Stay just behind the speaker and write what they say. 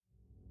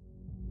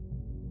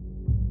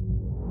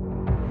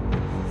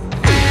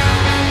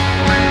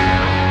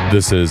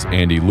This is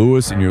Andy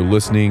Lewis, and you're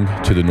listening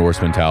to the Norse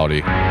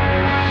Mentality.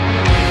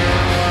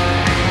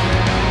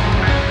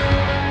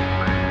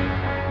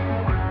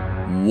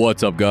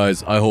 What's up,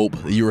 guys? I hope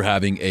you're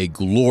having a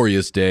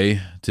glorious day.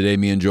 Today,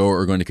 me and Joe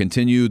are going to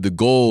continue the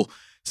goal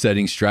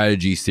setting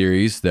strategy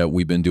series that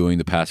we've been doing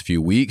the past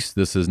few weeks.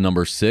 This is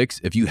number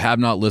 6. If you have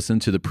not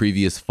listened to the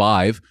previous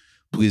 5,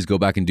 please go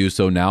back and do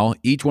so now.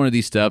 Each one of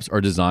these steps are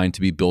designed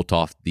to be built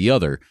off the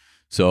other.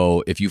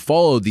 So if you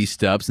follow these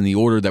steps in the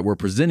order that we're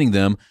presenting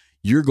them,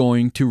 you're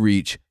going to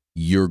reach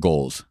your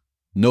goals.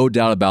 No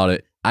doubt about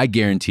it. I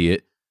guarantee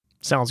it.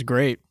 Sounds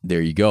great.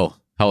 There you go.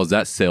 How was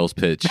that sales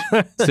pitch?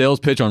 Sales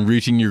pitch on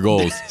reaching your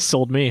goals.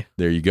 Sold me.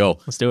 There you go.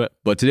 Let's do it.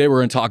 But today we're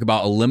going to talk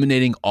about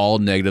eliminating all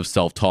negative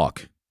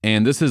self-talk.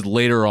 And this is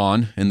later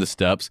on in the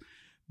steps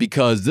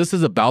because this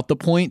is about the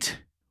point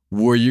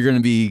where you're going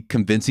to be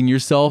convincing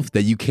yourself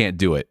that you can't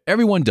do it.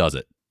 Everyone does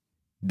it.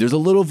 There's a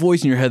little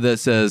voice in your head that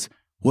says,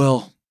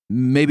 well,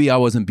 maybe I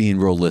wasn't being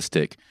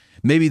realistic.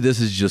 Maybe this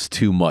is just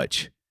too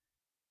much.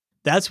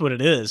 That's what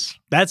it is.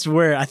 That's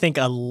where I think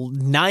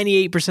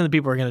 98% of the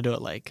people are going to do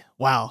it like,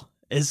 wow,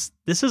 this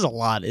is a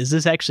lot. Is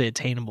this actually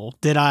attainable?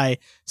 Did I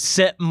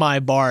set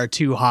my bar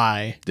too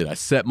high? Did I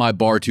set my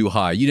bar too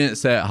high? You didn't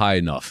set it high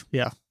enough.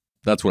 Yeah.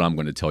 That's what I'm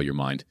going to tell your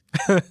mind.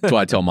 That's what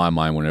I tell my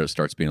mind when it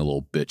starts being a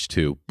little bitch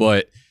too.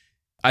 But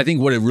I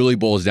think what it really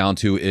boils down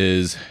to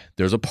is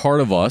there's a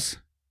part of us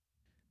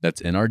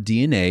that's in our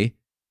DNA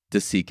to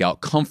seek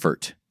out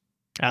comfort.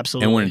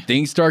 Absolutely. And when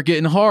things start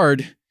getting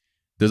hard,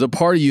 there's a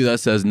part of you that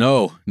says,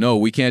 no,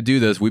 we can't do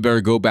this. We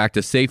better go back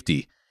to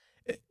safety.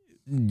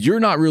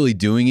 You're not really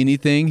doing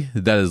anything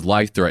that is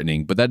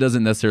life-threatening, but that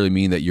doesn't necessarily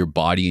mean that your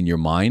body and your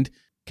mind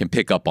can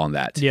pick up on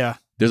that. Yeah.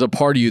 There's a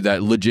part of you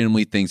that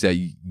legitimately thinks that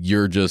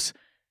you're just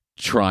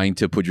trying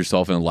to put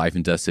yourself in a life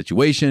and death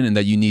situation and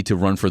that you need to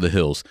run for the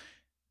hills.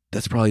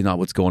 That's probably not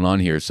what's going on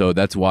here. So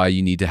that's why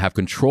you need to have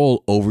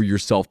control over your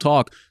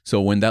self-talk. So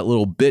when that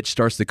little bitch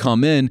starts to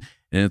come in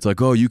and it's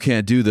like, oh, you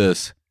can't do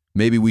this.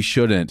 Maybe we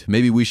shouldn't.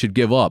 Maybe we should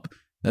give up.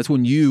 That's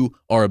when you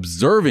are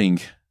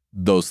observing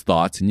those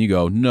thoughts and you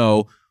go,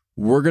 no,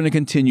 we're going to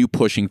continue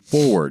pushing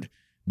forward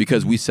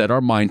because we set our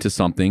mind to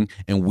something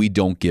and we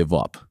don't give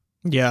up.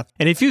 Yeah.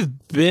 And if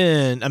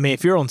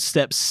if you're on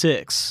step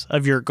 6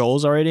 of your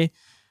goals already,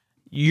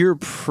 you're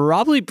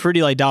probably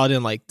pretty like dialed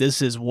in, like,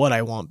 this is what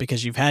I want,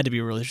 because you've had to be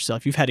real with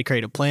yourself. You've had to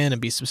create a plan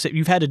and be specific.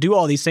 You've had to do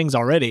all these things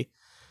already.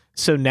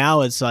 So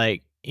now it's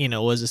like, what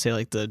does it say?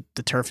 Like the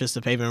turf is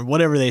the pavement, or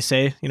whatever they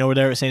say,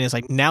 whatever it's saying is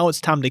like, now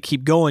it's time to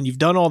keep going. You've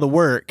done all the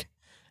work.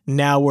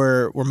 Now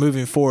we're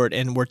moving forward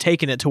and we're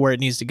taking it to where it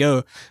needs to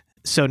go.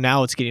 So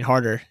now it's getting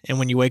harder. And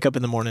when you wake up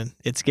in the morning,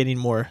 it's getting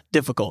more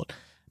difficult,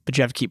 but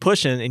you have to keep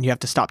pushing and you have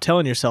to stop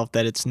telling yourself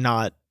that it's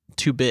not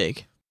too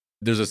big.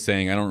 There's a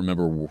saying, I don't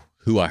remember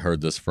who I heard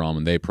this from,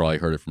 and they probably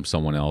heard it from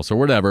someone else or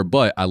whatever,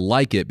 but I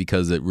like it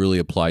because it really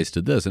applies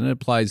to this, and it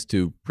applies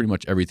to pretty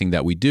much everything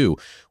that we do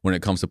when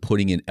it comes to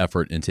putting in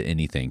effort into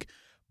anything.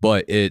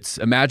 But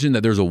imagine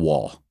that there's a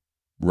wall,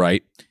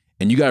 right?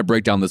 And you got to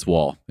break down this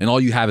wall, and all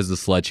you have is the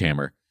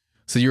sledgehammer.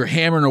 So you're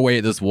hammering away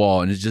at this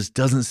wall, and it just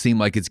doesn't seem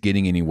like it's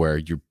getting anywhere.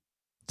 You're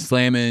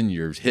slamming,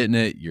 you're hitting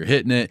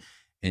it,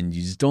 and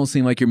you just don't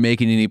seem like you're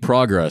making any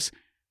progress.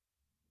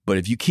 But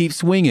if you keep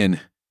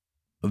swinging,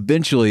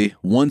 eventually,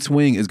 one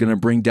swing is going to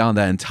bring down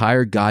that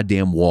entire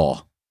goddamn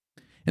wall.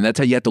 And that's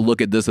how you have to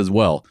look at this as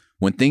well.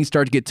 When things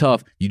start to get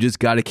tough, you just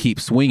got to keep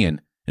swinging.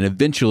 And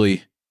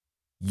eventually,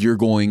 you're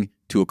going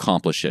to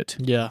accomplish it.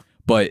 Yeah.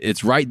 But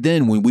it's right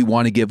then when we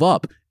want to give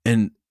up.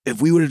 And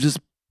if we would have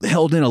just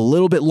held in a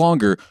little bit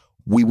longer,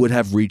 we would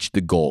have reached the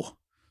goal.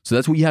 So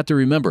that's what you have to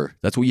remember.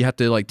 That's what you have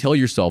to tell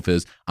yourself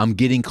is, I'm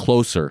getting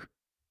closer.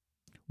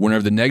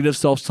 Whenever the negative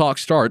self-talk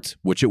starts,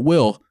 which it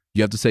will,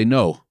 you have to say,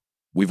 no.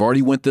 We've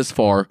already went this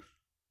far.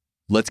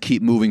 Let's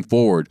keep moving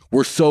forward.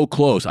 We're so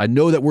close. I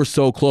know that we're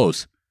so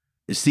close.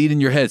 See it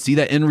in your head. See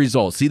that end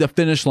result. See the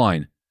finish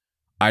line.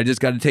 I just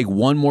got to take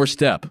one more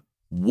step,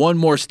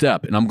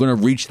 and I'm going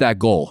to reach that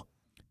goal.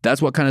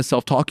 That's what kind of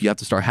self-talk you have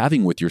to start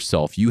having with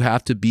yourself. You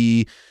have to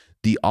be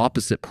the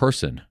opposite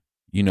person.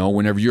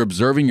 Whenever you're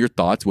observing your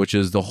thoughts, which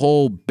is the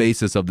whole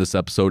basis of this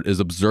episode, is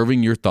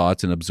observing your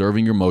thoughts and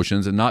observing your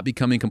emotions and not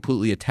becoming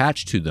completely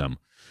attached to them,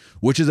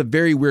 which is a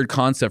very weird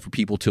concept for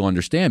people to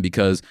understand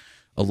because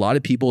a lot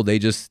of people, they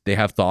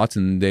have thoughts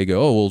and they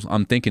go, oh, well,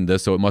 I'm thinking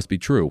this, so it must be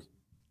true.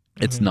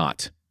 Mm-hmm. It's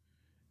not.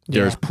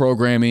 There's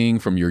programming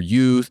from your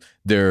youth.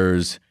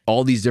 There's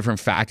all these different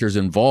factors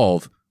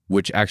involved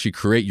which actually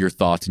create your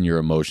thoughts and your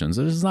emotions.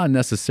 It's not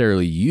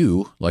necessarily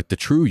you, like the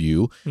true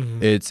you.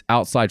 Mm-hmm. It's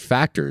outside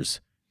factors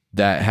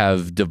that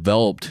have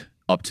developed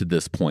up to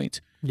this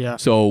point. Yeah.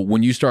 So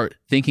when you start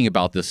thinking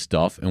about this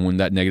stuff and when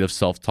that negative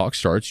self-talk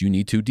starts, you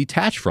need to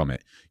detach from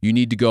it. You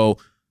need to go,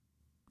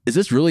 is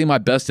this really in my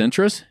best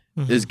interest?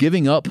 Mm-hmm. Is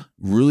giving up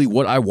really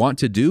what I want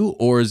to do?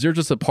 Or is there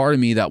just a part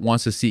of me that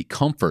wants to seek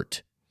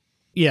comfort?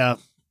 Yeah,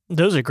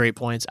 those are great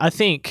points. I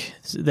think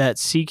that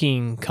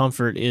seeking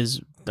comfort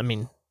is,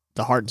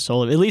 the heart and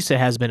soul of it. At least it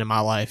has been in my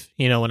life,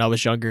 when I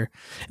was younger.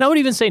 And I would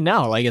even say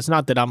now, it's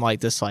not that I'm like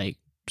this,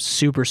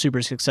 super,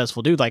 super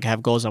successful dude. Like I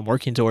have goals I'm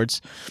working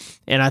towards.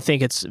 And I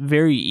think it's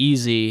very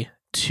easy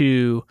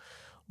to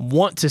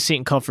want to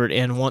seek comfort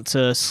and want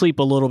to sleep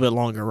a little bit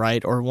longer,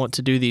 right? Or want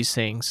to do these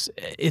things.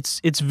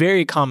 It's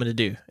very common to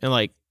do. And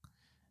like,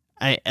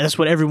 that's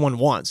what everyone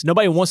wants.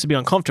 Nobody wants to be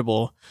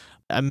uncomfortable.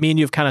 Me and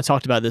you have kind of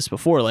talked about this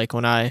before. Like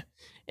when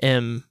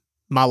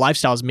my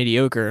lifestyle is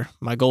mediocre,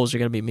 my goals are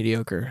going to be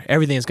mediocre.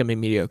 Everything is going to be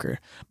mediocre.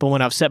 But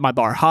when I've set my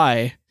bar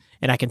high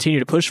and I continue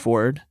to push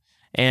forward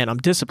and I'm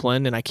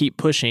disciplined and I keep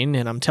pushing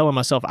and I'm telling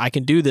myself, I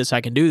can do this,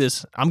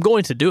 I'm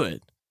going to do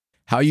it.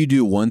 How you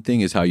do one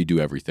thing is how you do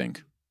everything.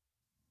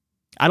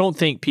 I don't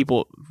think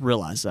people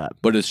realize that.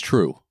 But it's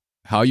true.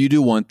 How you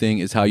do one thing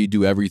is how you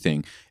do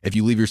everything. If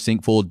you leave your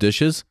sink full of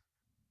dishes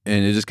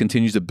and it just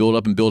continues to build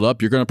up and build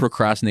up, you're going to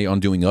procrastinate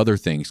on doing other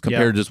things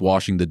compared to just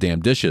washing the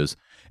damn dishes.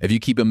 If you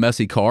keep a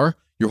messy car,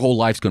 your whole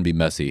life's going to be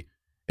messy.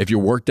 If your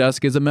work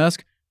desk is a mess,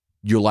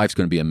 your life's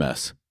going to be a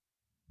mess.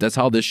 That's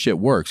how this shit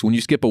works. When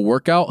you skip a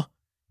workout,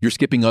 you're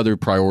skipping other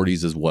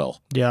priorities as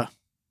well. Yeah.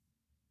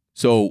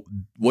 So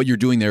what you're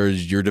doing there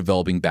is you're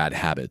developing bad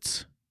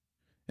habits.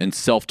 And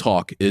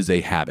self-talk is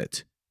a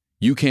habit.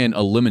 You can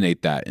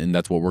eliminate that, and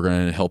that's what we're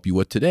going to help you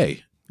with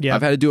today. Yeah.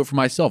 I've had to do it for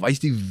myself. I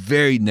used to be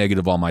very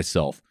negative on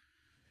myself.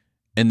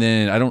 And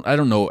then I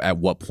don't know at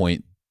what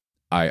point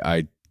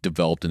I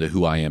developed into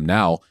who I am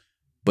now,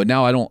 but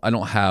now I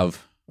don't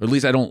have, or at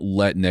least I don't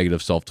let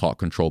negative self-talk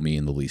control me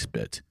in the least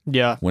bit.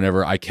 Yeah.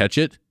 Whenever I catch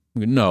it,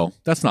 no,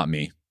 that's not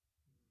me.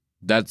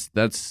 That's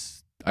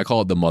I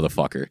call it the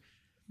motherfucker.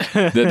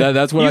 That's what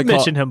I call. You've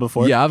mentioned him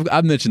before. Yeah,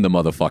 I've mentioned the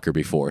motherfucker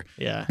before.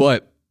 Yeah.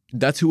 But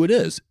that's who it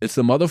is. It's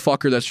the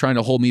motherfucker that's trying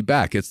to hold me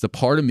back. It's the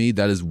part of me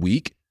that is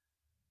weak,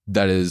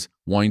 that is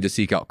wanting to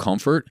seek out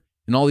comfort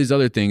and all these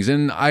other things.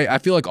 And I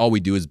feel like all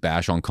we do is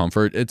bash on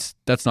comfort.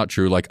 That's not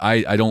true. Like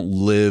I don't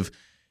live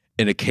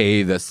in a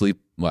cave that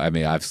well, I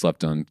mean, I've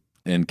slept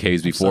in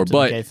caves before,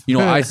 but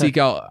I seek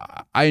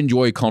out, I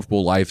enjoy a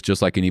comfortable life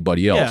just like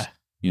anybody else,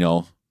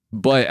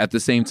 but at the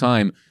same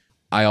time,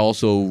 I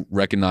also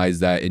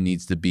recognize that it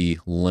needs to be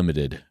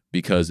limited,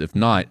 because if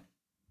not,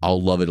 I'll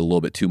love it a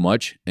little bit too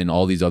much, and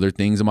all these other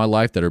things in my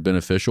life that are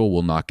beneficial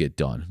will not get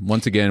done.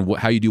 Once again,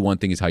 how you do one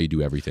thing is how you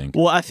do everything.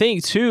 Well, I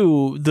think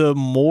too, the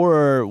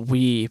more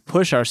we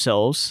push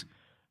ourselves,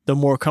 the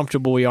more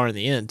comfortable we are in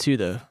the end too,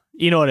 though.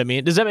 You know what I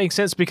mean? Does that make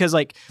sense? Because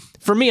like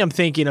for me, I'm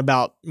thinking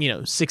about,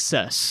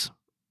 success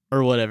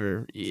or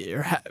whatever,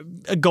 or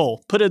a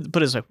goal. Put it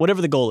this way,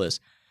 whatever the goal is.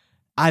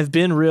 I've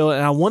been real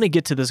and I want to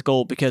get to this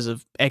goal because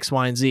of X,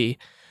 Y, and Z.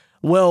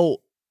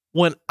 Well,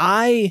 when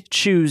I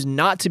choose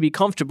not to be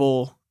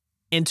comfortable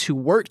and to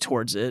work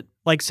towards it,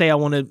 like say I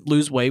want to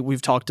lose weight,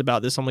 we've talked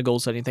about this on the goal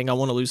setting thing. I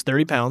want to lose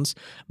 30 pounds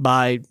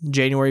by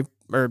January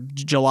or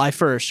July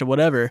 1st or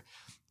whatever.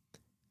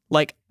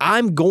 Like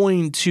I'm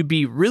going to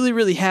be really,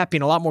 really happy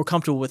and a lot more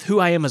comfortable with who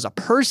I am as a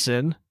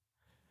person,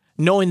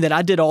 knowing that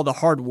I did all the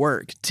hard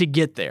work to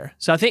get there.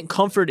 So I think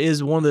comfort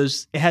is one of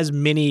those, it has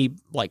many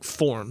like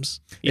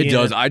forms. It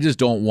does. I just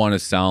don't want to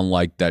sound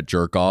like that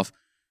jerk off,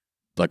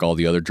 like all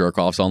the other jerk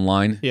offs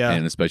online,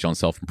 and especially on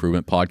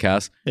self-improvement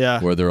podcasts,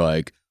 where they're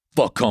like,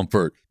 fuck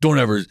comfort.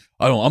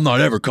 I'm not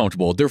ever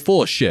comfortable. They're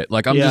full of shit.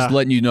 Like I'm just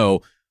letting you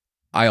know,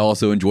 I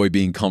also enjoy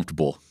being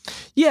comfortable.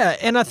 Yeah.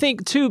 And I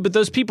think too, but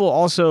those people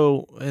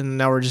also, and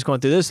now we're just going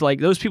through this,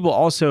 like those people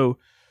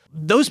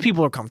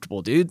are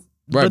comfortable, dude.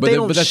 Right, but they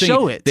don't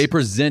show it. They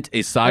present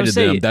a side of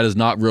them that is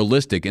not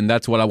realistic, and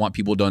that's what I want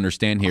people to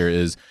understand here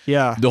is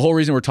the whole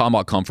reason we're talking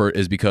about comfort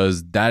is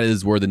because that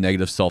is where the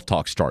negative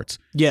self-talk starts.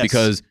 Yes.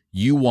 Because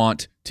you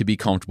want to be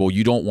comfortable.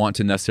 You don't want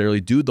to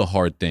necessarily do the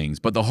hard things,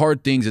 but the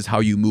hard things is how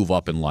you move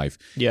up in life.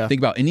 Yeah. Think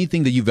about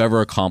anything that you've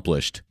ever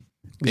accomplished.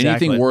 Exactly.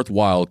 Anything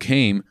worthwhile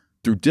came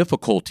through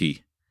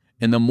difficulty,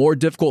 and the more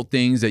difficult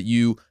things that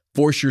you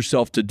force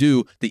yourself to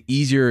do, the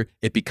easier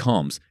it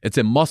becomes. It's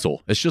a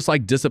muscle. It's just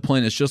like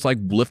discipline. It's just like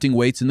lifting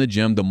weights in the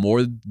gym. The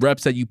more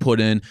reps that you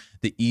put in,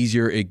 the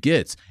easier it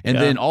gets. And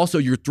then also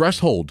your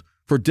threshold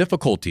for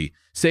difficulty.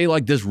 Say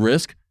like this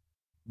risk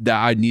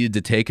that I needed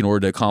to take in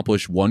order to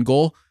accomplish one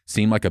goal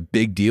seemed like a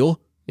big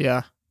deal.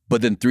 Yeah.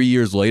 But then 3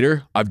 years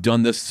later, I've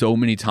done this so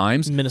many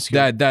times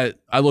that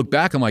I look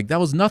back, I'm like, that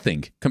was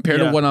nothing compared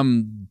to what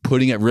I'm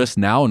putting at risk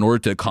now in order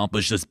to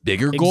accomplish this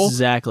bigger goal.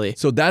 Exactly.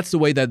 So that's the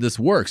way that this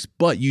works.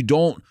 But you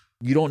don't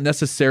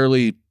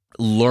necessarily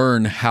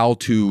learn how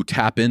to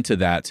tap into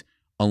that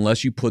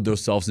unless you put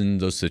yourselves in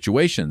those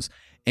situations.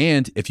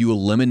 And if you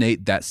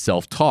eliminate that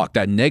self-talk,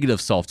 that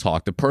negative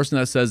self-talk, the person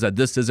that says that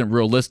this isn't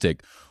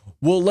realistic,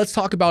 well, let's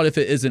talk about if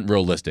it isn't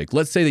realistic.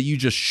 Let's say that you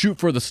just shoot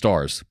for the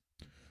stars.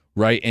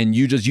 Right. And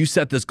you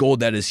set this goal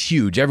that is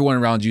huge. Everyone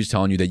around you is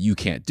telling you that you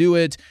can't do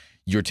it.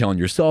 You're telling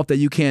yourself that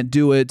you can't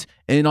do it.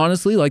 And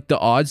honestly, like the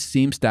odds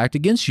seem stacked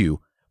against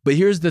you. But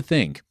here's the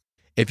thing.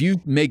 If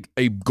you make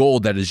a goal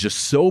that is just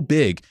so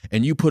big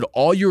and you put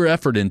all your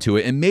effort into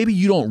it, and maybe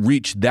you don't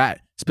reach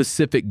that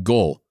specific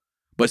goal,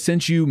 but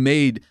since you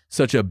made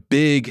such a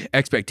big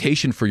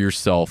expectation for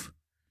yourself,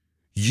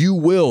 you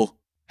will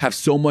have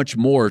so much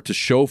more to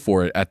show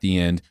for it at the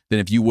end than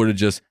if you would have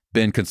just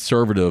been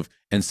conservative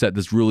and set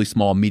this really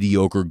small,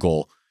 mediocre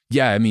goal.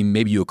 Yeah, I mean,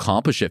 maybe you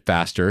accomplish it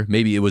faster.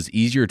 Maybe it was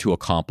easier to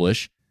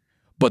accomplish,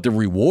 but the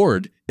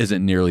reward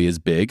isn't nearly as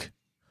big.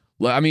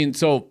 I mean,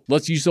 so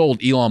let's use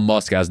old Elon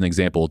Musk as an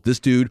example. This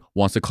dude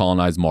wants to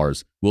colonize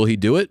Mars. Will he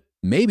do it?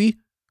 Maybe.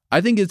 I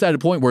think it's at a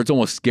point where it's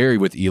almost scary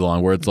with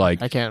Elon, where it's like,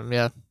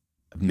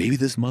 maybe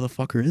this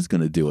motherfucker is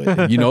going to do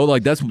it. You know,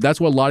 like that's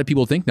what a lot of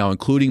people think now,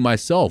 including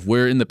myself,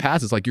 where in the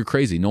past it's like, you're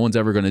crazy. No one's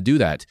ever going to do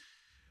that.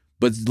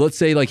 But let's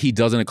say like he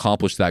doesn't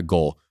accomplish that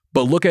goal.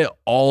 But look at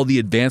all the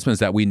advancements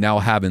that we now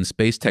have in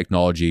space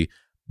technology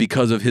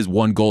because of his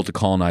one goal to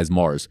colonize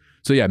Mars.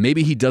 So yeah,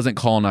 maybe he doesn't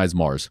colonize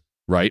Mars,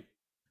 right?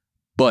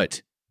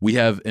 But we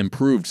have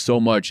improved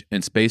so much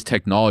in space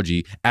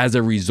technology as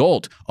a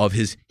result of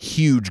his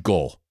huge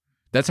goal.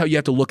 That's how you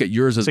have to look at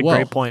yours as well.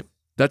 That's a great point.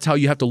 That's how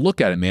you have to look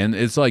at it, man.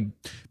 It's like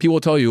people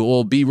will tell you,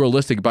 well, be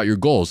realistic about your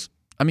goals.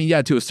 I mean,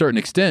 yeah, to a certain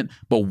extent,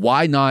 but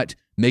why not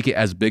make it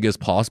as big as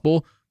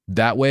possible?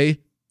 That way,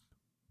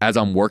 as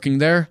I'm working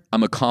there,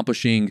 I'm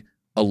accomplishing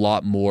a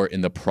lot more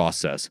in the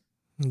process.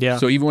 Yeah.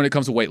 So even when it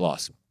comes to weight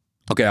loss,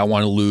 okay, I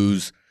want to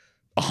lose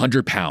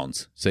 100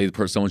 pounds. Say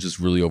someone's just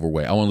really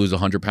overweight. I want to lose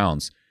 100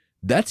 pounds.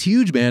 That's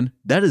huge, man.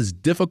 That is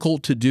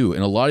difficult to do.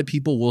 And a lot of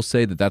people will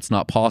say that that's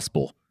not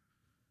possible.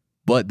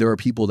 But there are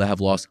people that have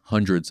lost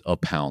hundreds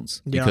of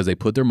pounds because they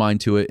put their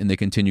mind to it and they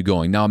continue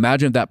going. Now,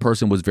 imagine if that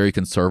person was very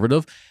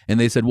conservative and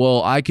they said,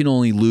 well, I can't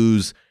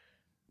lose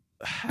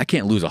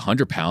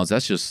 100 pounds.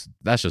 That's just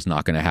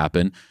not going to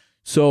happen.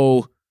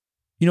 So,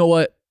 you know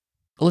what?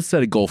 Let's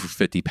set a goal for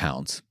 50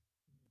 pounds.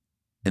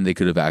 And they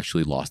could have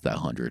actually lost that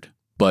 100.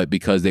 But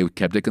because they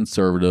kept it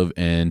conservative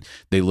and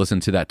they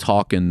listened to that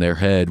talk in their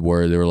head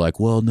where they were like,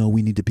 well, no,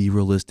 we need to be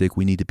realistic.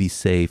 We need to be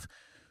safe.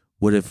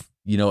 What if,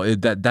 you know,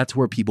 that's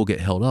where people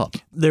get held up.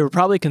 They were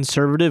probably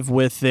conservative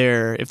if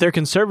they're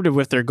conservative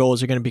with their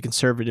goals, they're going to be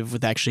conservative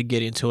with actually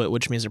getting to it,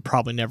 which means they're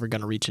probably never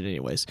going to reach it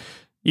anyways.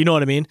 You know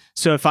what I mean?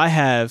 So if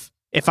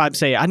I'm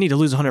saying I need to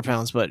lose 100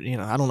 pounds, but you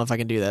know, I don't know if I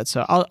can do that.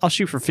 So I'll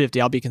shoot for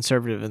 50. I'll be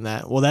conservative in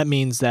that. Well, that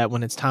means that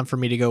when it's time for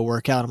me to go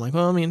work out, I'm like,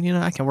 well, I mean, you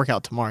know, I can work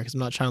out tomorrow because I'm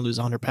not trying to lose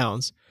 100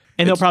 pounds.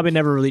 And they'll probably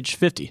never reach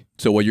 50.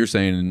 So what you're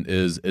saying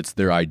is it's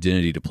their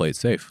identity to play it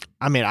safe.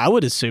 I mean, I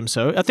would assume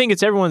so. I think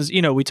it's everyone's,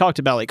 you know, we talked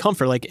about like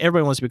comfort, like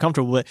everyone wants to be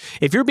comfortable. But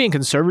if you're being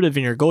conservative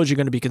in your goals, you're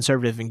going to be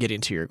conservative in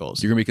getting to your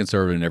goals. You're going to be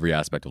conservative in every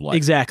aspect of life.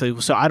 Exactly.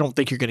 So I don't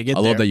think you're going to get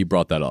there. I love that you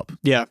brought that up.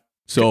 Yeah.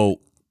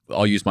 So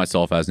I'll use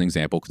myself as an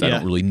example because I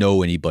don't really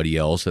know anybody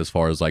else as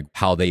far as like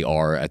how they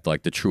are at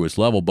like the truest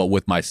level. But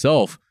with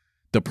myself,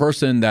 the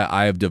person that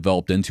I have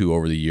developed into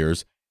over the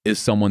years is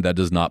someone that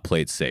does not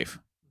play it safe.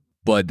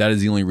 But that is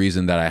the only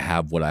reason that I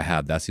have what I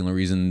have. That's the only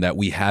reason that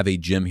we have a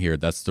gym here.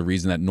 That's the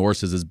reason that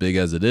Norse is as big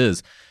as it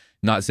is.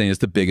 Not saying it's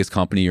the biggest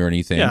company or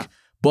anything,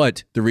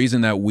 but the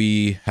reason that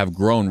we have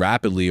grown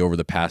rapidly over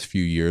the past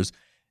few years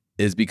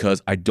is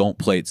because I don't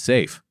play it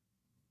safe.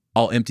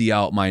 I'll empty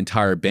out my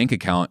entire bank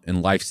account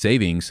and life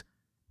savings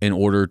in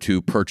order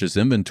to purchase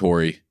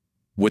inventory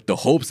with the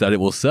hopes that it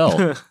will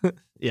sell.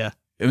 Yeah.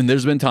 I mean,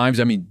 there's been times,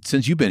 I mean,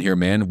 since you've been here,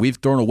 man, we've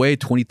thrown away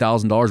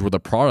 $20,000 worth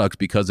of products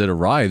because it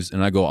arrives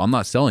and I go, I'm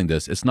not selling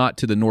this. It's not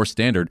to the Norse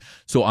standard.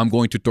 So I'm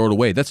going to throw it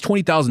away. That's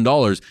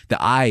 $20,000 that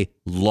I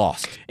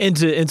lost. And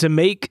to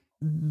make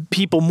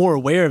people more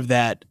aware of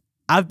that,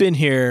 I've been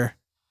here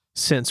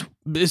since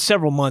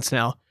several months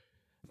now,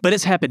 but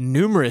it's happened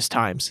numerous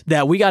times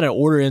that we got an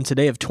order in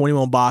today of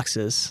 21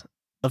 boxes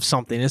of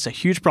something. It's a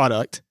huge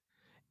product.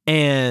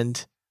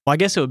 And well, I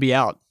guess it would be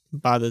out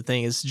by the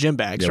thing is gym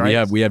bags,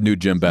 right? We have new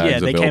gym bags. Yeah,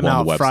 they came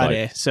out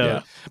Friday.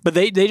 So, but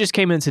they just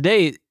came in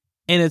today,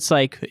 and it's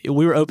like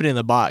we were opening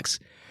the box,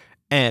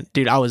 and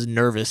dude, I was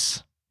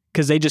nervous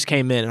because they just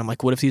came in, and I'm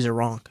like, what if these are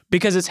wrong?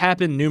 Because it's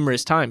happened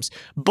numerous times.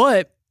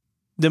 But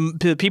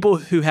the people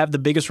who have the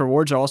biggest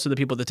rewards are also the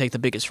people that take the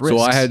biggest risks.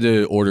 So I had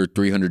to order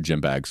 300 gym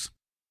bags.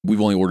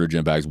 We've only ordered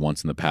gym bags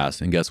once in the past,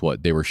 and guess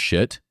what? They were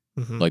shit.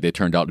 Mm-hmm. Like they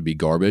turned out to be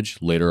garbage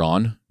later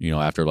on, you know,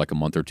 after like a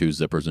month or two,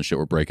 zippers and shit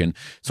were breaking.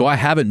 So I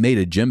haven't made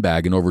a gym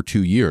bag in over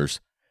 2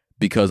 years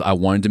because I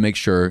wanted to make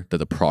sure that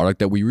the product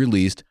that we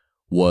released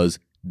was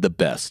the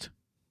best,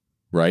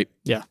 right?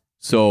 Yeah.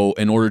 So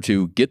in order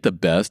to get the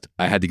best,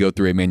 I had to go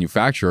through a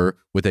manufacturer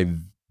with a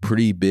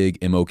pretty big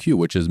MOQ,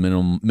 which is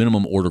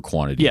minimum order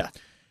quantity. Yeah.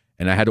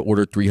 And I had to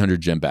order 300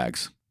 gym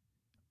bags.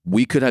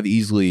 We could have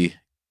easily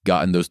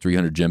gotten those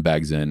 300 gym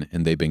bags in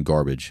and they've been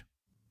garbage.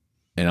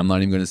 And I'm not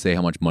even going to say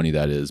how much money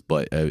that is,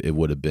 but it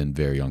would have been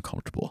very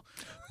uncomfortable.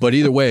 But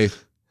either way,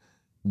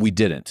 we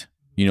didn't.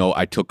 You know,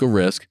 I took a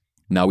risk.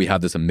 Now we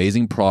have this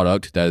amazing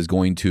product that is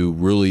going to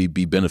really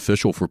be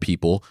beneficial for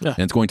people, and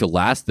it's going to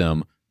last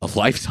them a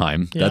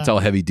lifetime. Yeah. That's how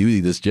heavy duty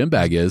this gym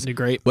bag is. They're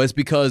great. But it's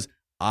because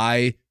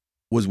I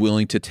was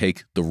willing to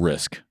take the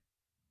risk,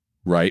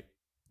 right?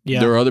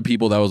 Yeah. There are other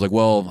people that was like,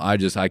 well, I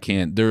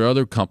can't. There are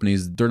other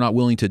companies, they're not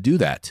willing to do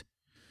that.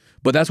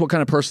 But that's what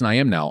kind of person I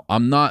am now.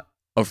 I'm not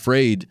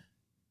afraid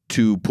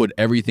to put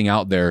everything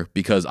out there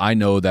because I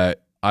know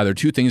that either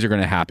two things are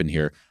going to happen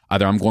here.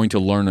 Either I'm going to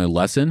learn a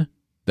lesson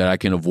that I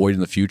can avoid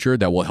in the future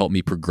that will help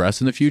me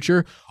progress in the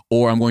future,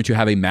 or I'm going to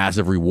have a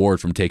massive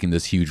reward from taking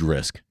this huge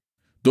risk.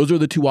 Those are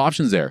the two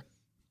options there.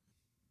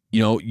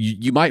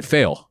 You might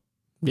fail.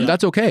 Yeah. And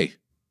that's okay.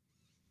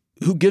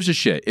 Who gives a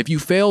shit? If you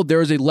fail, there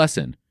is a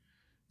lesson.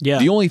 Yeah.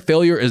 The only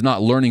failure is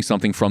not learning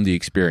something from the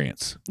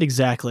experience.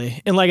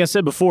 Exactly. And like I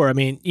said before, I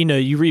mean,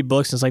 you read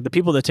books and it's like the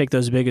people that take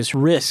those biggest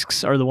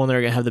risks are the one that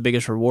are going to have the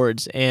biggest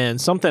rewards. And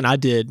something I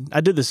did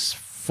this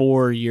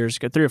 4 years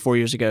ago, 3 or 4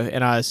 years ago,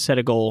 and I set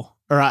a goal,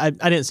 or I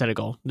didn't set a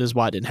goal. This is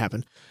why it didn't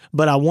happen.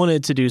 But I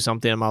wanted to do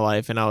something in my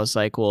life and I was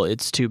like, well,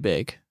 it's too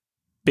big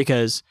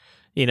because,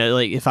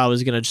 like if I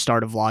was going to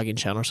start a vlogging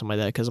channel or something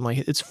like that, because I'm like,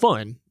 it's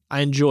fun.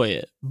 I enjoy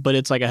it. But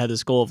it's like I had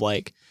this goal of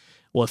like,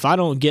 well, if I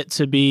don't get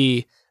to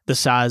be the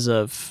size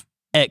of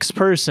X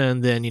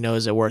person, then,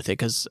 is it worth it?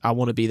 Because I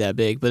want to be that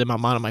big. But in my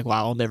mind, I'm like,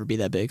 wow, I'll never be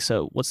that big.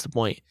 So what's the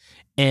point?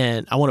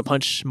 And I want to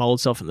punch my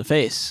old self in the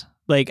face.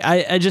 Like,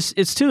 I just,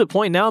 it's to the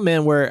point now,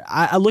 man, where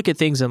I look at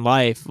things in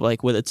life,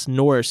 like whether it's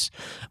Norse,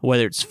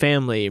 whether it's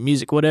family,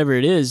 music, whatever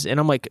it is. And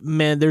I'm like,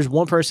 man, there's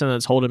one person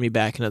that's holding me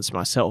back, and it's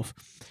myself.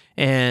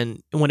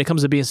 And when it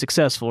comes to being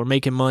successful or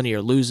making money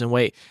or losing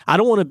weight, I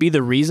don't want to be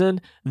the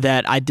reason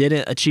that I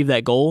didn't achieve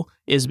that goal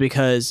is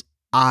because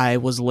I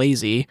was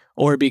lazy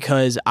or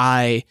because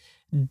I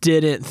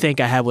didn't think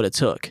I had what it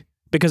took,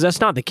 because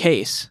that's not the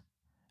case.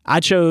 I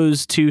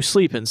chose to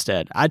sleep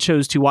instead. I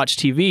chose to watch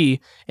TV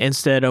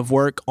instead of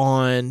work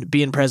on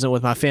being present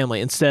with my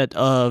family, instead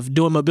of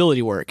doing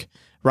mobility work,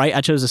 right?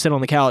 I chose to sit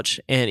on the couch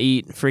and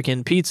eat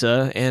freaking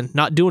pizza and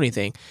not do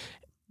anything.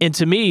 And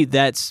to me,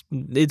 it's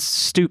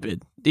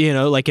stupid.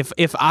 Like if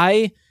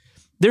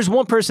there's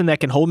one person that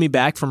can hold me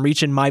back from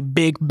reaching my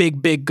big,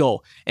 big, big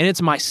goal, and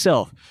it's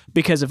myself.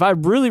 Because if I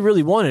really,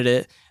 really wanted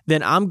it,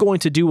 then I'm going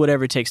to do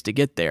whatever it takes to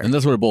get there. And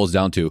that's what it boils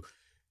down to.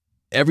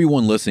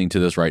 Everyone listening to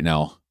this right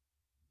now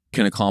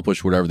can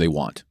accomplish whatever they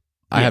want.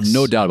 I have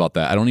no doubt about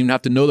that. I don't even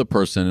have to know the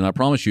person, and I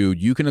promise you,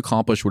 you can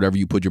accomplish whatever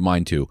you put your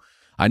mind to.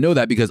 I know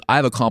that because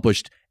I've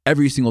accomplished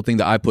every single thing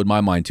that I put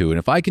my mind to. And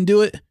if I can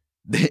do it,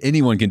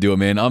 anyone can do it,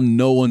 man. I'm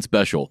no one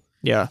special.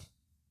 Yeah.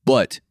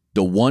 But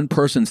the one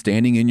person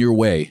standing in your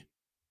way,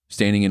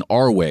 standing in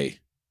our way,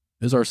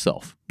 is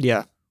ourself.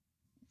 Yeah.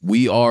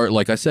 We are,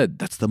 like I said,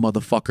 that's the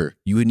motherfucker.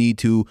 You need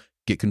to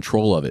get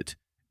control of it.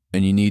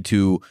 And you need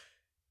to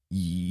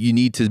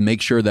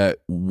make sure that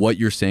what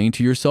you're saying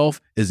to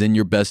yourself is in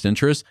your best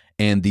interest,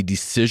 and the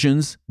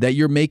decisions that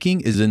you're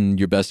making is in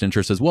your best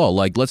interest as well.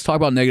 Like, let's talk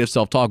about negative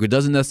self-talk. It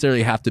doesn't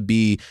necessarily have to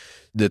be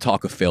the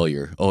talk of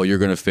failure. Oh, you're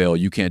going to fail.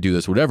 You can't do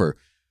this, whatever.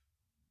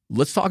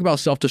 Let's talk about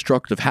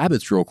self-destructive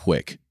habits real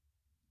quick.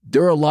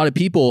 There are a lot of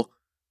people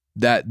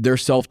that their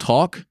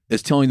self-talk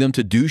is telling them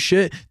to do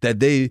shit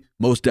that they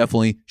most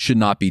definitely should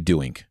not be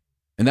doing.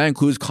 And that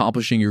includes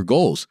accomplishing your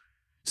goals.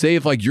 Say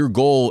if like your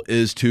goal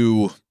is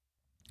to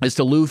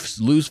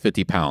lose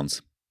 50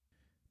 pounds,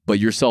 but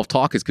your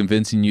self-talk is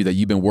convincing you that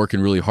you've been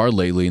working really hard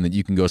lately and that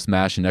you can go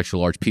smash an extra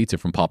large pizza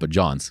from Papa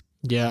John's.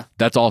 Yeah.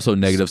 That's also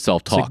negative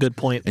self-talk. That's a good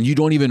point. And you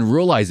don't even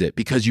realize it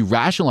because you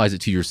rationalize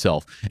it to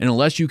yourself. And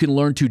unless you can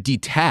learn to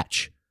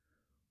detach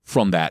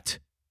from that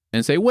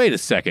and say, wait a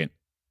second,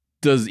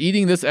 does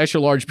eating this extra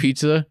large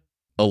pizza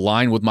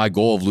align with my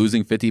goal of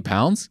losing 50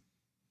 pounds?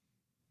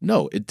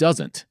 No, it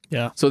doesn't.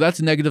 Yeah. So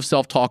that's negative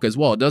self-talk as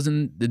well. It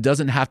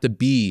doesn't have to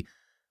be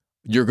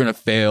you're going to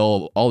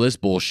fail, all this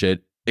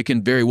bullshit. It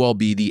can very well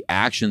be the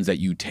actions that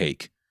you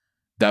take.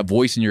 That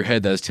voice in your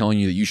head that is telling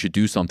you that you should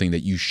do something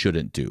that you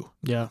shouldn't do.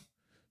 Yeah.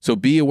 So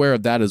be aware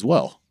of that as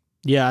well.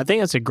 Yeah, I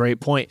think that's a great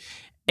point.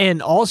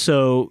 And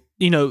also,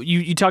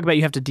 you talk about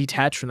you have to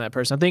detach from that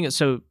person. I think it's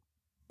so,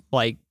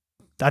 I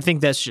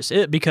think that's just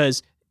it,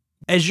 because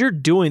as you're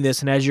doing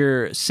this and as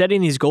you're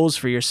setting these goals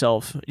for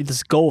yourself,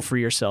 this goal for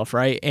yourself,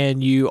 right?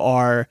 And you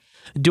are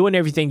doing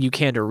everything you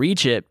can to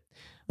reach it,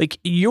 like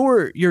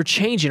you're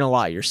changing a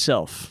lot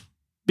yourself,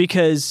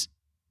 because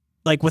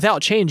like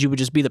without change, you would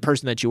just be the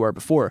person that you were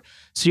before.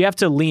 So you have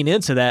to lean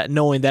into that,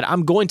 knowing that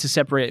I'm going to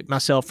separate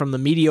myself from the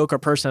mediocre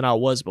person I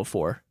was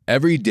before.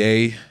 Every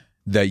day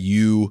that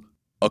you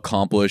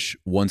accomplish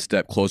one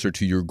step closer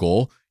to your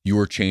goal, you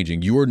are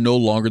changing. You are no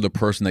longer the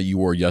person that you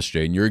were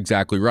yesterday. And you're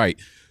exactly right.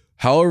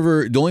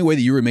 However, the only way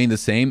that you remain the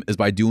same is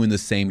by doing the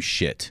same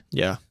shit.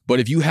 Yeah. But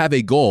if you have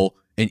a goal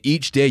and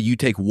each day you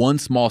take one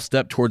small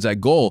step towards that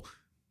goal,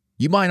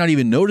 you might not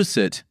even notice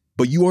it,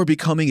 but you are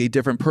becoming a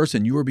different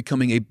person. You are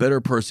becoming a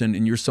better person,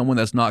 and you're someone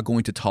that's not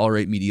going to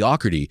tolerate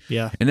mediocrity.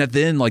 Yeah. And at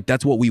the end, like,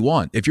 that's what we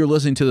want. If you're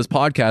listening to this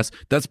podcast,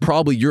 that's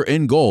probably your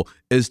end goal,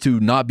 is to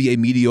not be a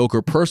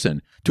mediocre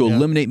person, to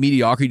eliminate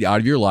mediocrity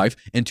out of your life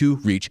and to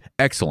reach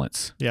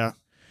excellence. Yeah.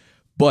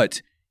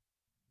 But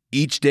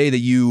each day that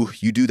you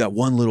do that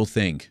one little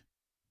thing,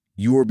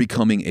 you are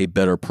becoming a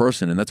better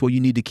person. And that's what you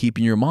need to keep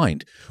in your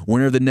mind.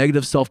 Whenever the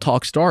negative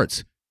self-talk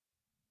starts,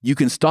 you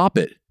can stop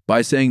it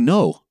by saying,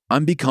 no,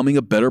 I'm becoming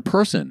a better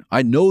person.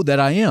 I know that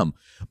I am,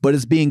 but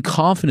it's being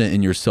confident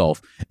in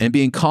yourself and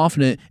being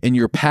confident in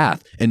your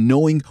path and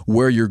knowing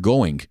where you're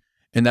going.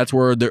 And that's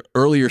where the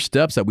earlier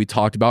steps that we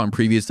talked about in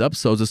previous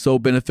episodes is so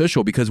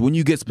beneficial, because when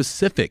you get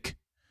specific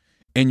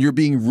and you're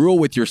being real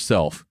with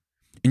yourself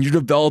and you're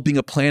developing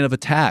a plan of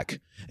attack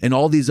and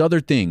all these other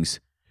things,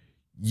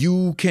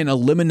 you can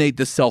eliminate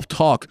the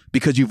self-talk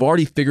because you've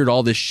already figured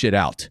all this shit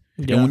out.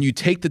 Yeah. And when you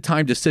take the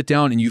time to sit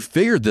down and you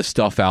figure this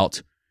stuff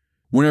out,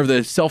 whenever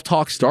the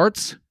self-talk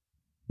starts,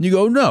 you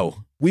go,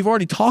 no, we've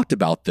already talked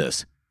about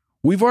this.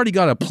 We've already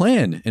got a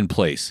plan in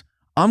place.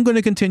 I'm going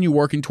to continue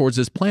working towards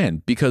this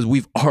plan because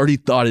we've already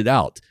thought it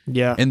out.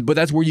 Yeah. But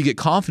that's where you get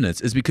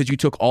confidence, is because you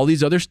took all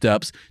these other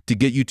steps to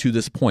get you to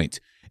this point.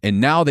 And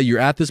now that you're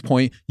at this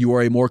point, you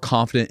are a more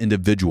confident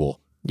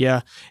individual.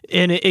 Yeah.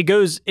 And it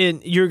goes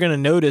in, you're going to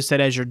notice that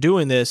as you're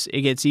doing this,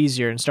 it gets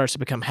easier and starts to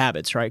become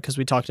habits, right? Because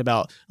we talked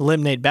about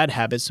eliminate bad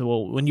habits. So,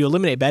 well, when you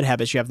eliminate bad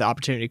habits, you have the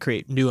opportunity to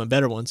create new and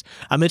better ones.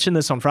 I mentioned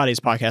this on Friday's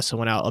podcast that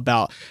went out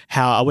about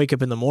how I wake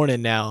up in the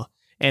morning now.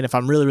 And if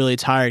I'm really, really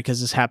tired, because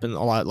this happened a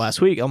lot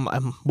last week,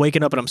 I'm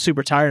waking up and I'm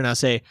super tired and I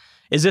say,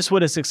 is this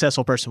what a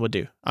successful person would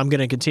do? I'm going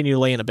to continue to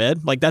lay in a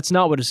bed. Like, that's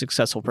not what a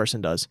successful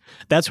person does.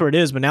 That's where it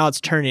is. But now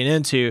it's turning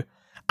into,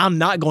 I'm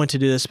not going to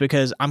do this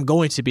because I'm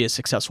going to be a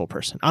successful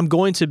person. I'm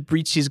going to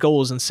reach these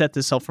goals and set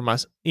this up for my,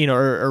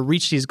 or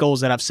reach these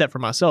goals that I've set for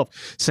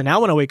myself. So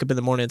now when I wake up in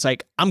the morning, it's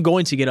like, I'm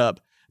going to get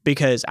up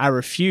because I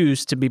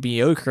refuse to be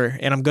mediocre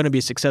and I'm going to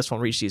be successful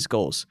and reach these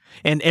goals.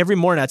 And every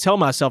morning I tell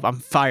myself I'm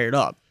fired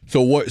up.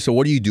 So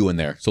what are you doing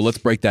there? So let's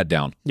break that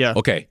down. Yeah.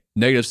 Okay.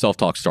 Negative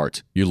self-talk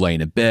starts. You're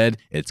laying in bed.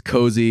 It's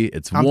cozy.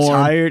 It's warm. I'm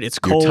tired. It's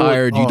cold. You're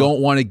tired. You don't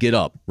want to get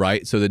up,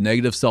 right? So the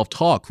negative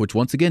self-talk, which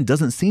once again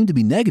doesn't seem to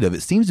be negative.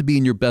 It seems to be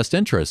in your best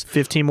interest.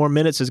 15 more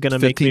minutes is going to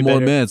make me 15 more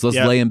better. minutes. Let's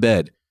lay in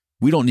bed.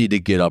 We don't need to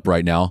get up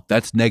right now.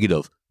 That's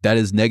negative. That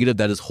is negative.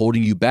 That is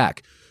holding you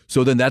back.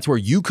 So then that's where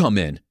you come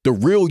in. The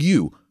real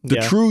you, the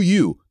true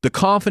you, the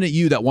confident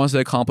you that wants to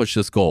accomplish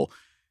this goal.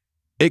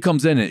 It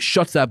comes in and it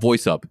shuts that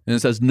voice up and it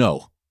says,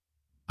 no.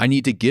 I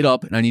need to get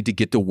up and I need to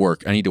get to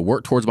work. I need to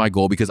work towards my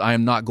goal because I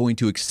am not going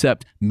to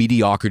accept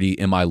mediocrity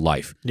in my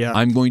life. Yeah.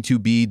 I'm going to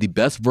be the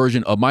best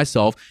version of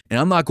myself, and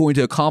I'm not going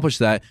to accomplish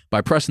that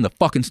by pressing the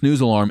fucking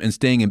snooze alarm and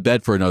staying in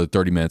bed for another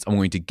 30 minutes. I'm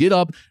going to get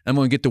up and I'm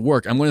going to get to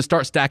work. I'm going to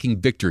start stacking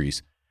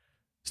victories.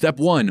 Step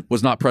 1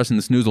 was not pressing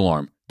the snooze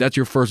alarm. That's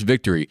your first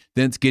victory.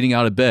 Then it's getting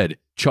out of bed,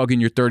 chugging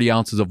your 30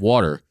 ounces of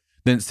water.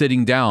 Then it's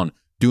sitting down,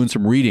 doing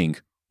some reading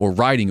or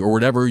writing or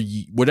whatever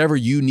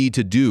you need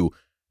to do.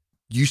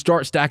 You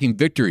start stacking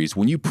victories.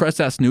 When you press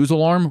that snooze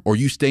alarm or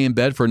you stay in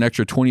bed for an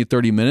extra 20 or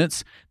 30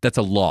 minutes, that's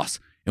a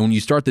loss. And when you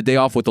start the day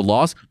off with a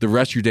loss, the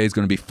rest of your day is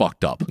going to be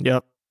fucked up.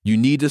 Yep. You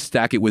need to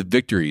stack it with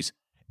victories.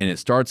 And it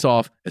starts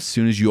off as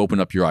soon as you open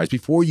up your eyes.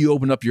 Before you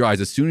open up your eyes,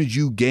 as soon as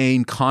you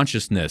gain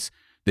consciousness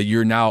that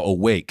you're now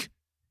awake,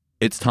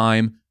 it's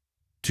time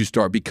to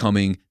start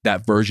becoming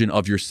that version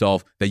of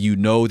yourself that you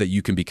know that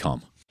you can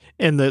become.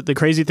 And the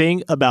crazy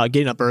thing about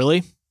getting up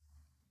early,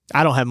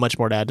 I don't have much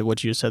more to add to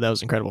what you just said. That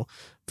was incredible,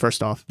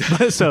 first off.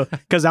 So,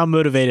 because I'm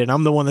motivated.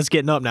 I'm the one that's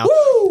getting up now.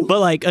 Woo! But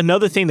like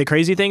another thing, the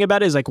crazy thing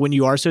about it is like when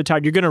you are so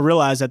tired, you're going to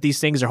realize that these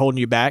things are holding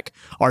you back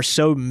are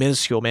so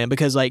minuscule, man.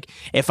 Because like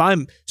if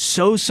I'm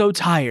so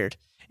tired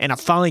and I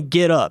finally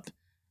get up,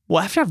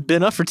 well, after I've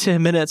been up for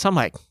 10 minutes, I'm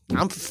like,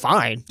 I'm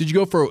fine. Did you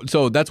go for,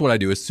 so that's what I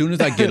do. As soon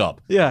as I get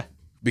up. Yeah.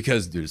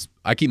 Because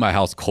I keep my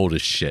house cold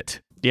as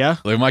shit. Yeah.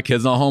 Like, if my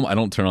kid's not home, I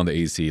don't turn on the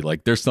AC.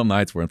 Like, there's some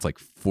nights where it's like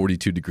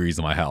 42 degrees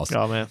in my house.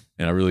 Oh, man.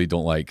 And I really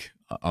don't like,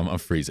 I'm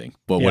freezing,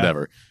 but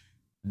whatever.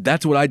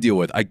 That's what I deal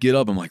with. I get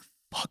up, I'm like,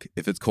 fuck,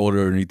 if it's colder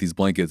underneath these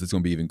blankets, it's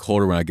going to be even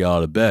colder when I get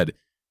out of bed.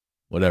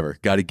 Whatever.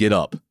 Got to get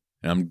up.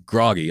 And I'm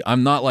groggy.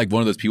 I'm not like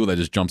one of those people that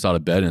just jumps out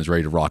of bed and is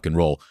ready to rock and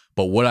roll.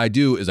 But what I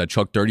do is I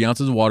chug 30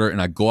 ounces of water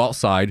and I go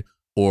outside.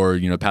 Or,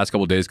 past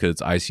couple of days, because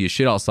it's icy as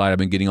shit outside, I've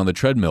been getting on the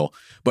treadmill.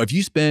 But if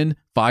you spend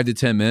 5 to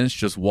 10 minutes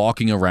just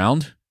walking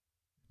around,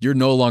 you're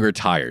no longer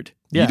tired.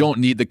 Yeah. You don't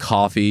need the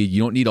coffee.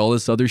 You don't need all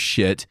this other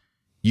shit.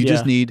 You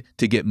just need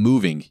to get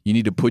moving. You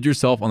need to put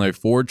yourself on a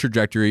forward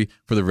trajectory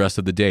for the rest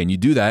of the day. And you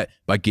do that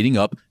by getting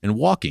up and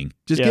walking.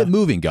 Just get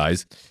moving,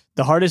 guys.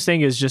 The hardest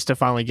thing is just to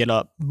finally get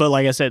up. But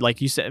like I said, like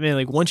you said, man,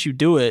 like once you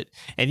do it,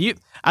 and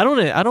I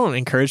don't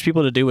encourage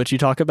people to do what you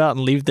talk about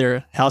and leave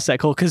their house that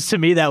cold, because to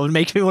me that would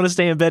make me want to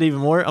stay in bed even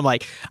more. I'm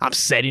like, I'm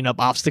setting up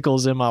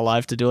obstacles in my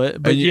life to do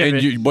it. But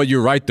but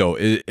you're right though.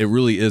 It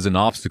really is an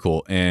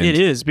obstacle, and it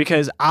is,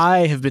 because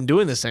I have been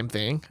doing the same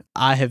thing.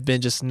 I have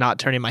been just not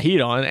turning my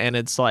heat on, and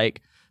it's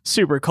like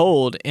super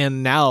cold.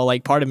 And now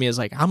like part of me is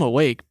like, I'm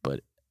awake,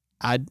 but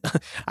I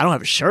don't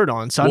have a shirt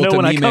on, so I know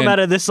when I come out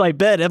of this like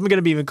bed, I'm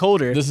gonna be even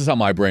colder. This is how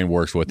my brain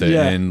works with it,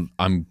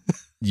 and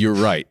you're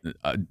right.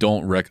 I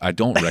don't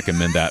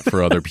recommend that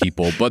for other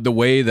people. But the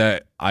way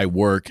that I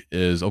work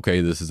is, okay,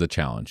 this is a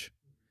challenge.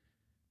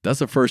 That's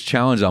the first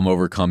challenge I'm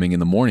overcoming in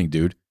the morning,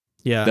 dude.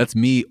 Yeah, that's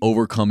me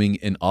overcoming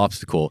an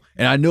obstacle.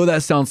 And I know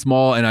that sounds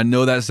small, and I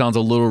know that sounds a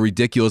little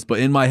ridiculous, but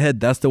in my head,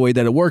 that's the way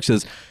that it works.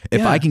 Is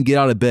if I can get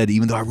out of bed,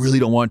 even though I really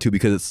don't want to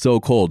because it's so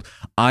cold,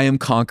 I am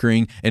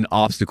conquering an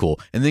obstacle.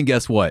 And then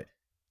guess what?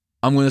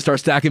 I'm going to start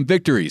stacking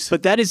victories.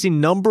 But that is the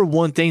number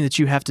one thing that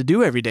you have to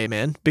do every day,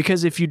 man.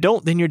 Because if you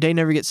don't, then your day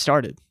never gets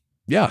started.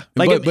 Yeah,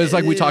 but it's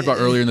like we talked about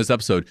earlier in this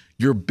episode.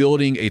 You're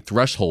building a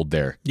threshold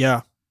there.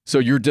 Yeah. So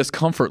your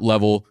discomfort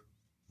level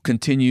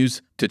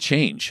continues to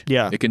change.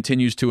 Yeah. It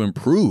continues to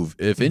improve,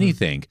 if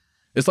anything.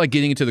 It's like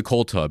getting into the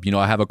cold tub.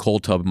 I have a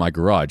cold tub in my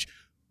garage.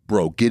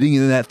 Bro, getting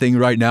in that thing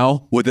right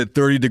now with it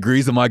 30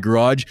 degrees in my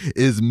garage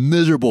is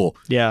miserable.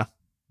 Yeah.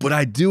 But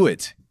I do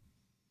it.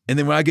 And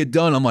then when I get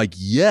done, I'm like,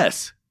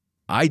 yes,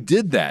 I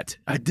did that.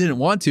 I didn't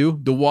want to.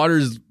 The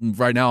water's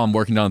right now, I'm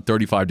working down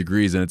 35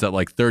 degrees and it's at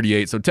like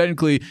 38. So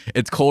technically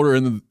it's colder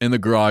in the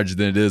garage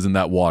than it is in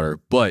that water.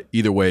 But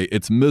either way,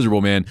 it's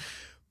miserable, man.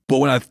 But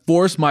when I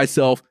force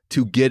myself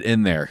to get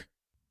in there,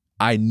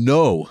 I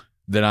know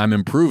that I'm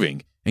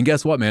improving. And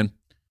guess what, man?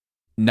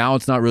 Now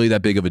it's not really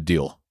that big of a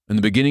deal. In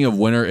the beginning of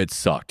winter, it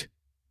sucked.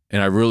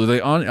 And I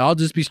really, I'll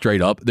just be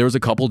straight up. There was a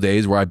couple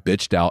days where I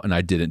bitched out and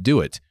I didn't do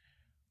it.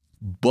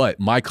 But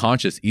my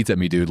conscience eats at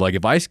me, dude. Like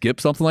if I skip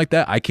something like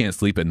that, I can't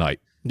sleep at night.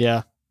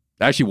 Yeah.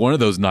 Actually, one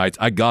of those nights,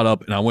 I got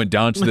up and I went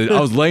down to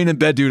I was laying in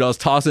bed, dude. I was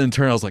tossing and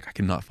turning. I was like, I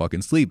cannot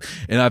fucking sleep.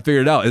 And I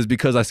figured it out. It's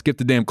because I skipped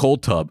the damn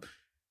cold tub.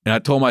 And I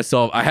told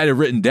myself, I had it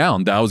written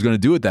down that I was going to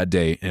do it that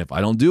day. And if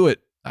I don't do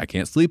it, I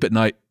can't sleep at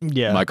night.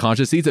 Yeah. My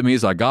conscience eats at me.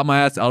 So I got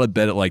my ass out of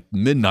bed at like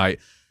midnight,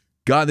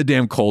 got in the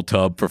damn cold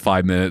tub for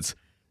 5 minutes.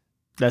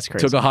 That's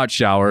crazy. Took a hot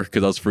shower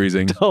because I was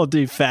freezing. Oh,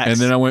 dude, facts. And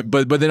then I went,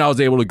 but then I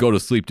was able to go to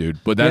sleep, dude.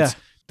 But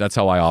that's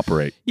how I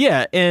operate.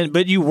 Yeah,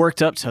 but you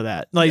worked up to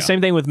that. Like same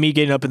thing with me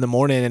getting up in the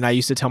morning, and I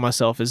used to tell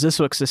myself, "Is this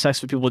what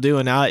successful people do?"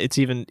 And now that's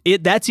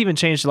even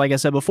changed. Like I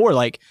said before,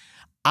 like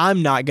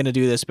I'm not going to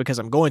do this because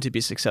I'm going to be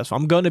successful.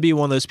 I'm going to be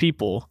one of those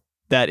people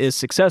that is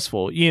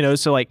successful.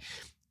 So like,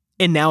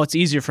 and now it's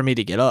easier for me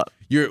to get up.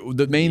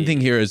 The main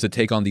thing here is to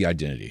take on the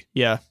identity.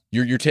 Yeah,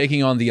 you're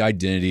taking on the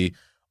identity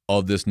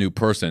of this new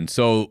person.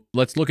 So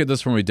let's look at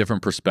this from a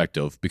different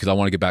perspective because I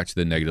want to get back to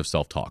the negative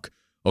self-talk.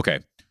 Okay.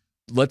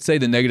 Let's say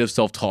the negative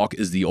self-talk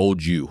is the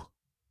old you.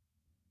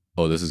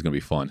 Oh, this is going to be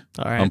fun.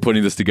 All right. I'm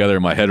putting this together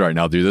in my head right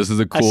now, dude. This is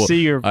a cool... I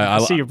see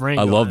your brain.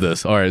 I love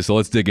this. All right, so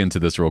let's dig into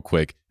this real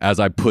quick as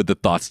I put the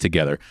thoughts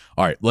together.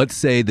 All right, let's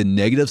say the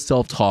negative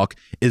self-talk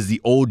is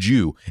the old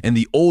you, and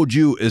the old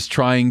you is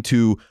trying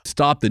to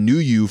stop the new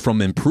you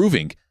from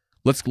improving.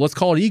 Let's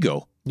call it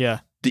ego. Yeah.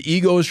 The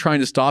ego is trying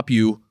to stop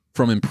you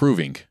from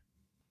improving.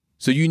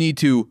 So you need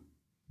to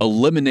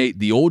eliminate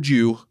the old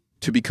you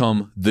to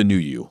become the new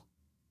you.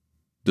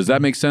 Does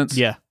that make sense?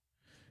 Yeah.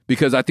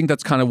 Because I think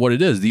that's kind of what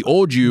it is. The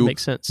old you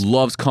Makes sense.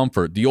 loves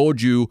comfort. The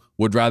old you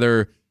would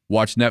rather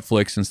watch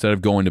Netflix instead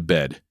of going to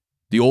bed.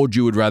 The old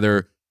you would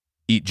rather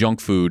eat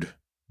junk food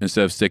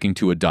instead of sticking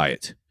to a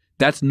diet.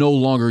 That's no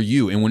longer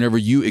you. And whenever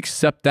you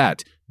accept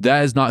that,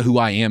 that is not who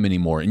I am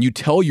anymore. And you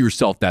tell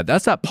yourself that.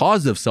 That's that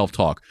positive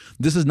self-talk.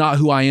 This is not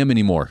who I am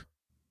anymore.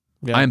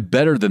 Yeah. I'm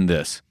better than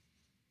this.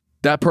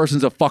 That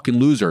person's a fucking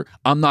loser.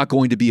 I'm not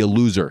going to be a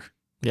loser.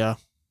 Yeah.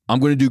 I'm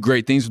going to do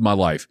great things with my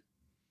life.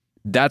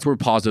 That's where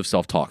positive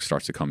self-talk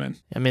starts to come in.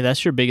 I mean,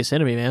 that's your biggest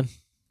enemy, man.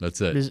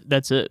 That's it.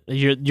 That's it.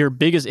 Your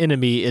biggest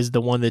enemy is the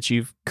one that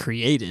you've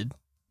created.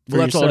 Well,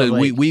 that's all it is.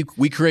 Like,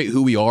 we create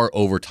who we are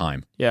over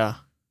time. Yeah.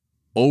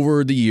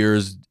 Over the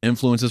years,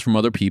 influences from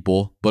other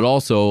people, but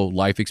also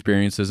life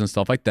experiences and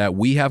stuff like that,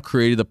 we have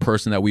created the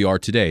person that we are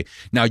today.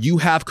 Now, you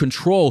have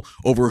control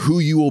over who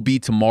you will be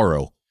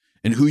tomorrow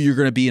and who you're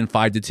going to be in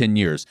 5 to 10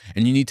 years.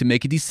 And you need to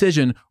make a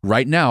decision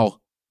right now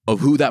of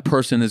who that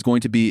person is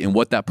going to be and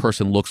what that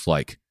person looks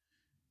like.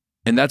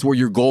 And that's where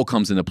your goal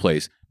comes into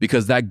place,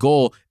 because that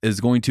goal is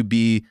going to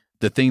be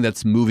the thing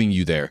that's moving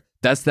you there.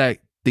 That's that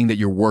thing that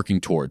you're working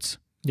towards.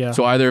 Yeah.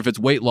 So either if it's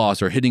weight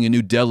loss or hitting a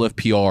new deadlift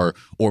PR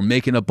or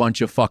making a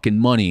bunch of fucking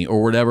money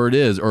or whatever it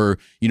is, or,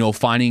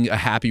 finding a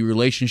happy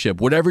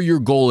relationship, whatever your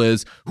goal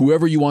is,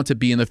 whoever you want to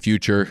be in the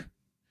future,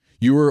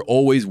 you are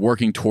always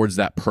working towards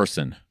that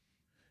person.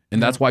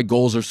 And that's why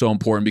goals are so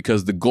important,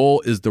 because the goal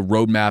is the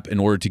roadmap in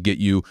order to get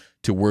you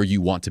to where you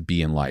want to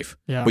be in life.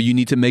 Yeah. But you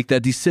need to make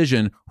that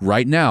decision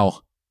right now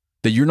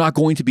that you're not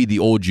going to be the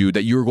old you,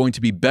 that you're going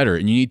to be better.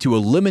 And you need to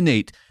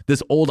eliminate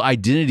this old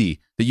identity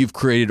that you've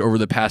created over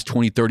the past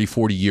 20, 30,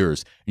 40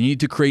 years. And you need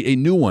to create a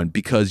new one,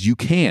 because you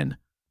can.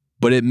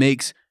 But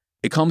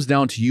it comes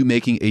down to you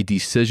making a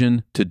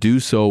decision to do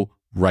so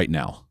right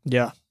now.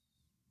 Yeah.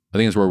 I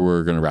think that's where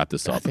we're going to wrap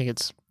this up. I think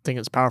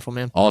it's powerful,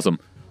 man. Awesome.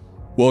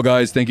 Well,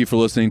 guys, thank you for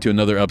listening to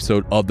another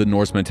episode of the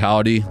Norse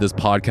Mentality. This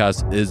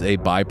podcast is a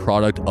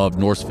byproduct of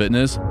Norse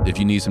Fitness. If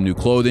you need some new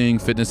clothing,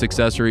 fitness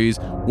accessories,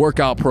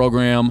 workout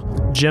program,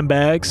 gym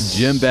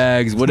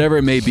bags, whatever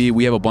it may be,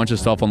 we have a bunch of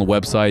stuff on the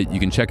website.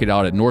 You can check it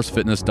out at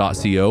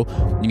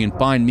norsefitness.co. You can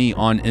find me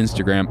on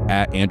Instagram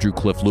at Andrew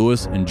Cliff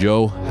Lewis. And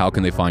Joe, how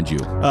can they find you?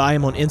 I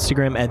am on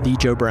Instagram at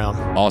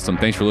TheJoeBrown. Awesome.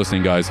 Thanks for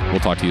listening, guys.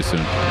 We'll talk to you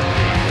soon.